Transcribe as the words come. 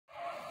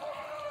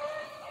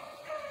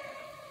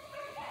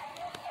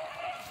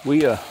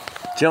We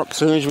jumped as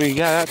soon as we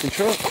got out the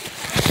truck.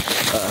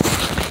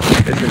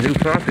 It's a new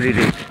property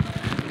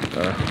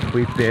that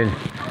we've been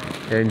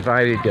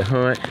invited to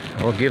hunt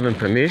or given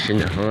permission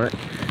to hunt.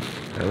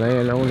 The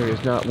landowner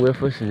is not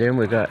with us, and then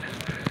we got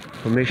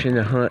permission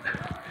to hunt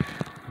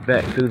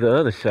back through the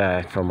other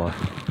side from a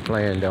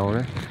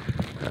landowner.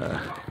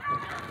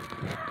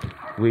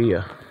 We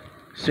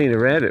seen a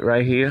rabbit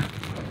right here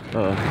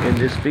in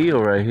this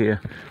field right here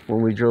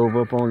when we drove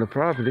up on the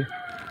property,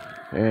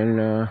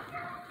 and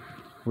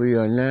we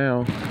are now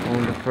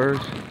on the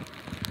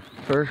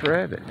first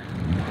rabbit.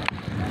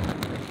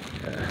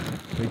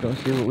 We're gonna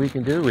see what we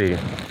can do with him.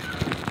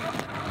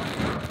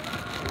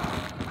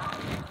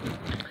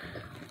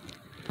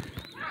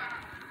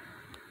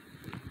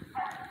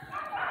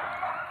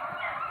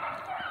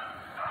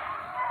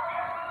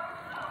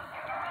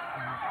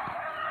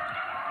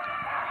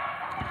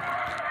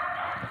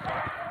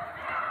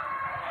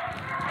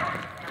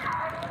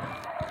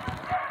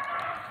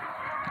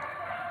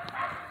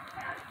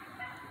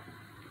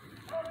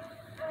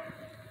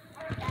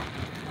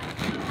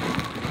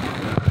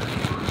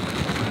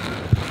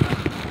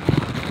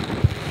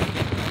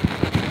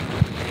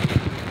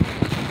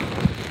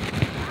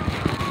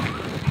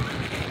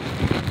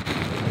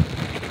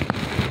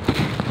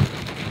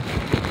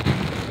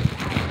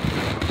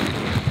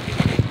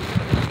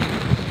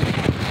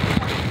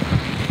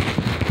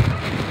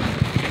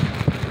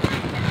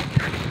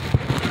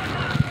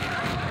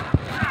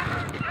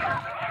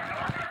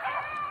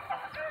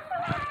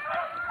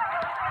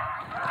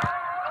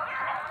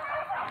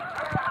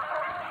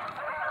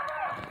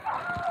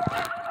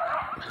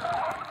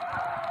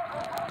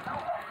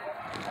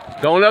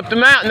 Going up the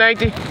mountain, ain't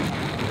he?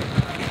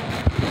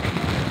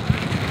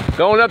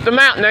 Going up the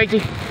mountain, ain't he?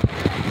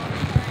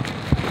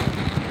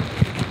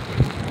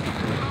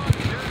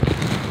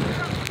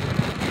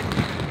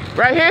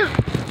 Right here?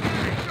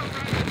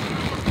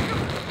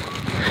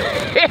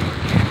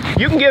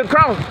 You can get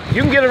across.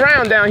 You can get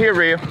around down here,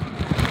 real.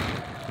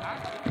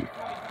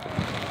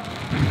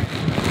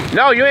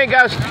 No, you ain't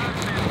got.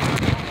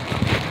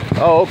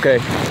 Oh, okay.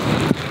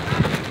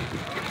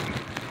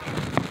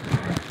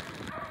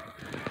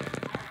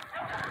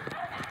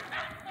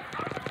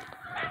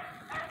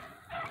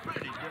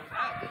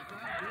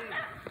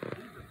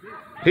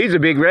 He's a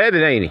big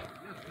rabbit, ain't he?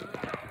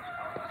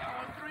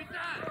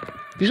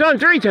 You saw him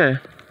 3 times?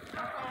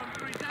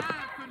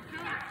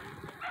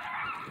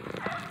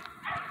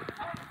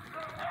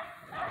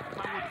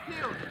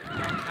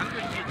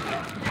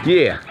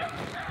 Yeah.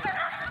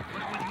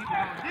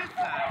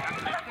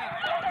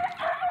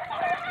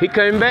 He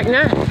coming back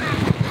now.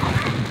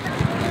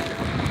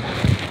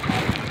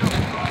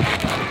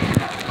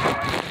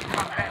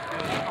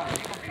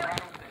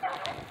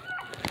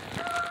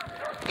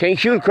 Can't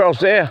shoot across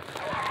there.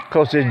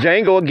 Cause the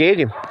Django will get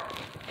him.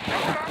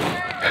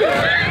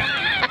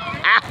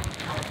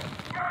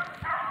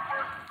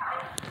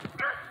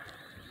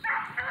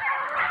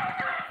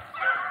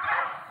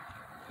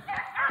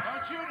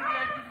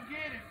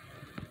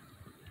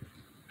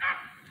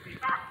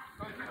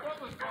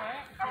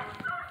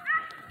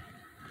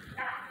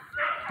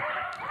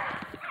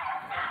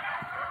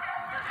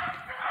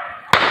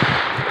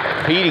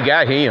 Petey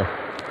got him.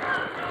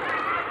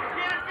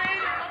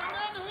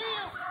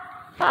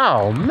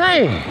 Oh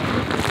man.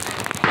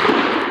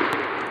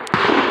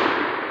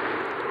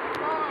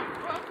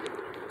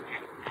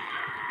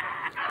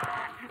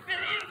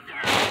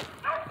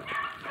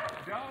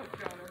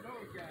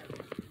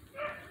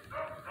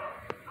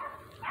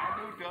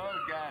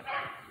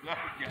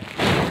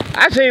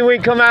 I seen we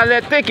come out of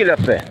that thicket up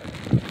there.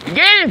 You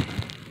get him?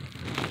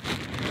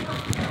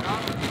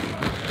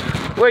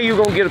 Where you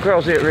gonna get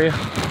across it, Real?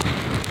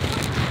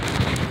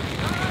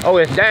 Oh,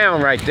 it's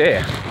down right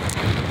there.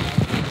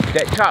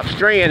 That top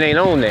strand ain't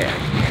on there.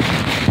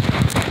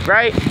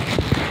 Right?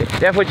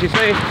 That's what you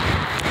saying?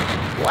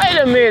 Wait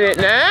a minute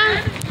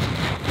now.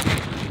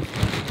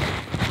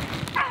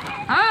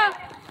 Huh?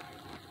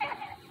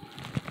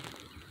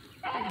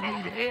 I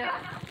need help.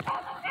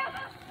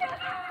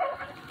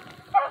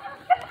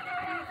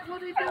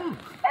 What'd he do?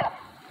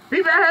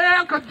 He better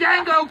help, cause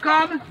Django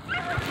coming.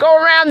 Go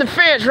around the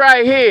fence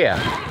right here.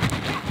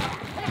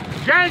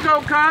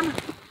 Django coming.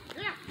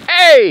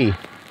 Hey!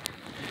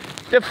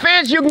 The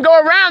fence, you can go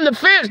around the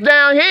fence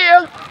down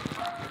here.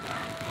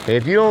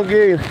 If you don't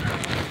get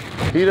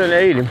him, he done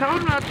ate him. I told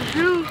him not to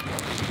shoot.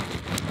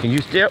 Can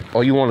you step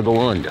or you want to go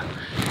under?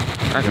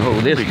 I can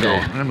hold this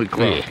down. Let me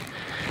close.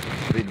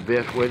 Yeah. Be the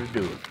best way to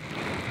do it.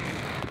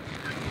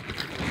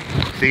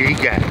 See, he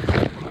got it.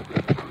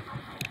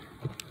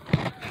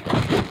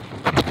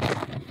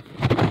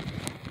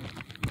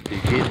 Did you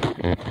get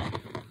it?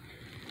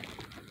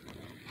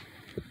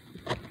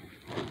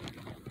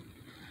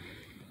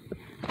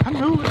 I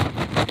knew it.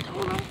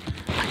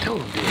 I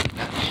told him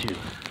not to shoot.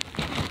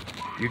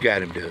 You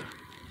got him, dude.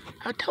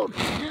 I told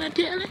him. Didn't I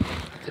tell him? I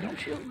said, don't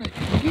shoot me.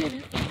 You get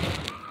him.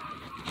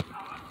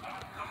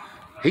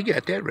 He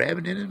got that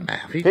rabbit in his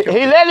mouth. He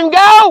let him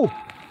go!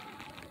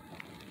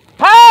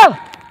 Huh?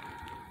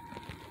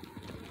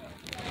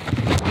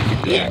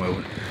 Yeah.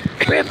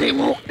 Reb, they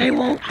won't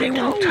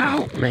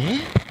talk,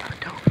 man.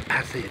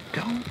 I said,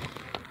 don't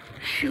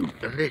shoot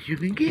unless you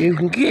can get You him.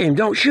 can get him.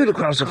 Don't shoot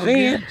across the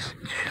fence.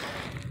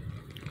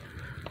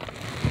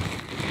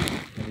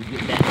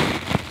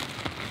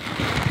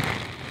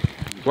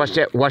 Watch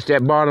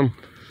that bottom.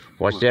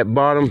 Watch that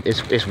bottom.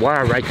 It's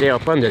wire right there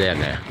up under there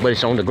now, but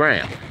it's on the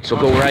ground. So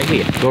go right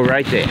here. Go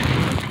right there.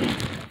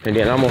 And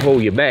then I'm gonna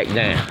hold your back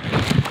down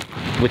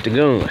with the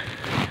gun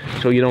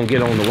so you don't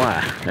get on the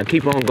wire. Now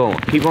keep on going.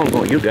 Keep on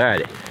going. You got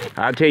it.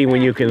 I'll tell you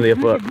when you can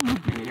lift up.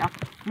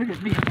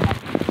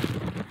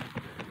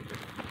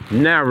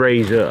 Now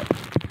raise up.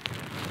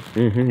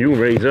 You can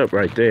raise up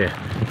right there.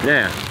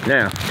 Now,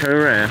 turn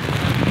around.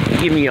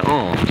 Give me your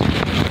arm.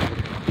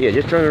 Yeah,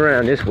 just turn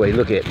around this way.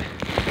 Look at me.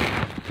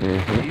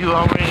 You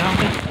already on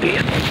me?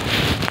 Yeah.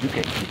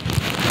 Okay.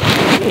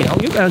 Yeah,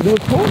 all you gotta do is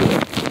pull it.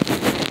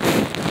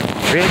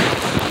 Ready?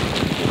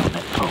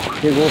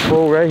 Here's one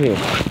pull right here.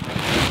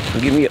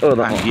 And give me your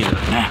other arm. Get it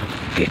now.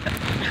 Yeah.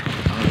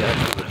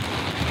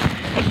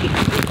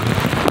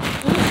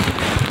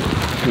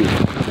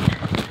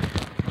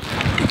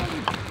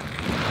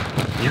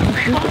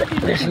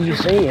 Listen, you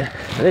see it.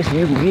 Listen,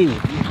 you can get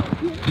it.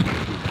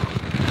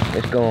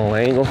 Let's go on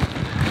angle.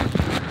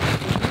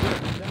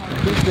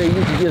 He said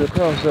you can get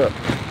across up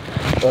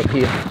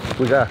here.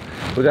 We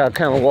got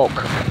kind of walk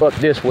up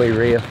this way,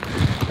 Real,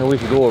 and we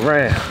can go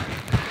around.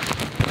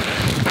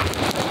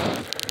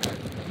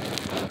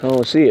 I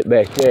don't see it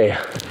back there.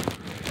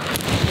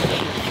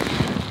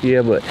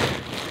 Yeah, but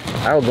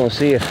I was gonna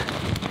see if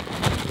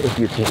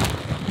you can.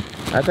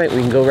 I think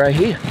we can go right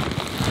here.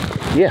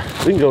 Yeah,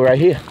 we can go right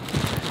here.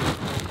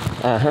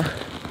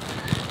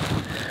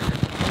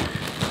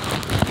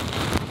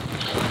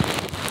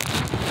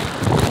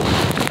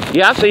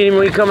 Yeah, I seen him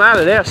when he come out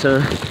of there,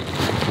 son.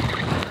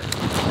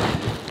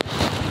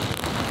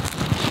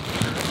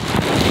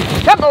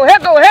 Hecko.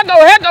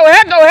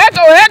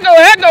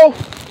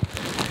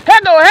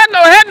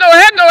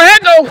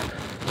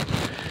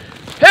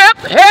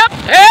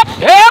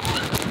 Help.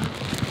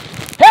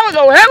 Here we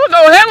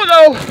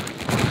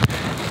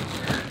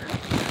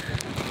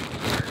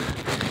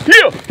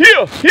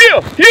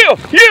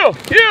go.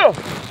 Here.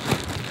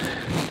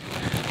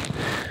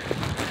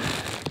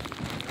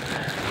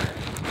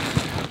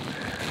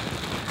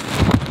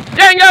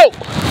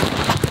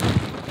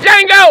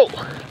 Django!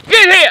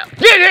 Get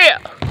here!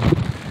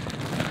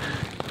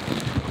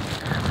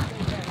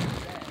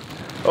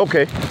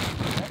 Okay.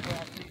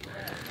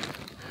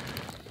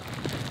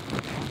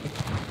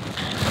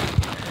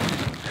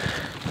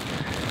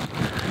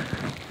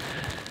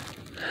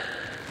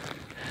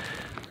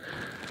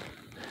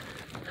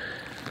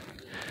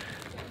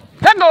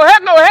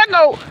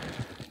 Hecko!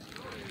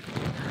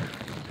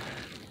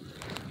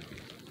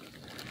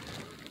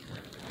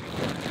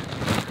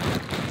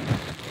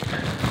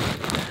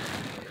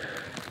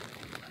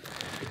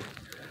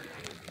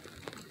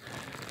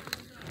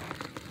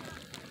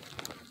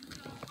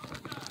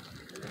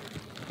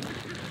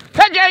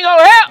 Django,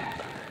 help!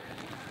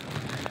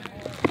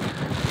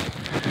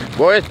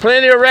 Boy, there's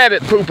plenty of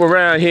rabbit poop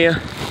around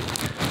here.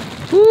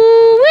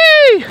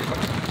 Woo-wee!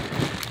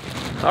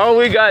 All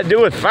we gotta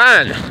do is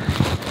find them.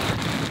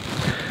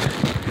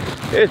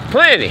 There's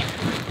plenty.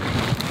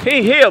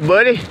 He here,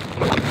 buddy.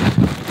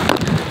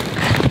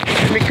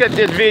 Let me cut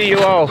this video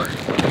off.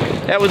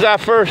 That was our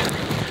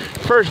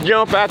first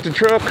jump out the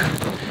truck.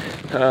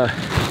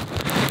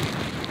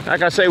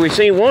 Like I say, we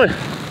seen one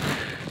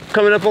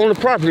coming up on the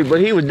property,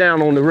 but he was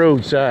down on the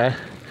roadside,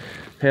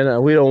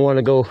 and we don't want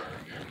to go.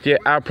 Yeah,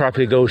 our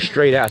property goes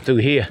straight out through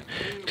here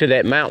to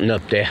that mountain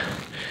up there,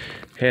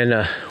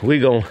 and we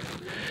gonna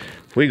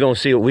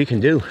see what we can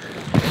do.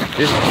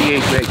 This is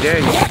T.H.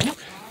 McDaniel,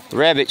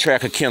 rabbit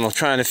tracker kennel,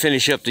 trying to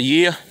finish up the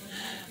year.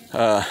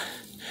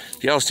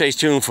 Y'all stay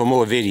tuned for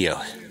more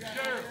videos.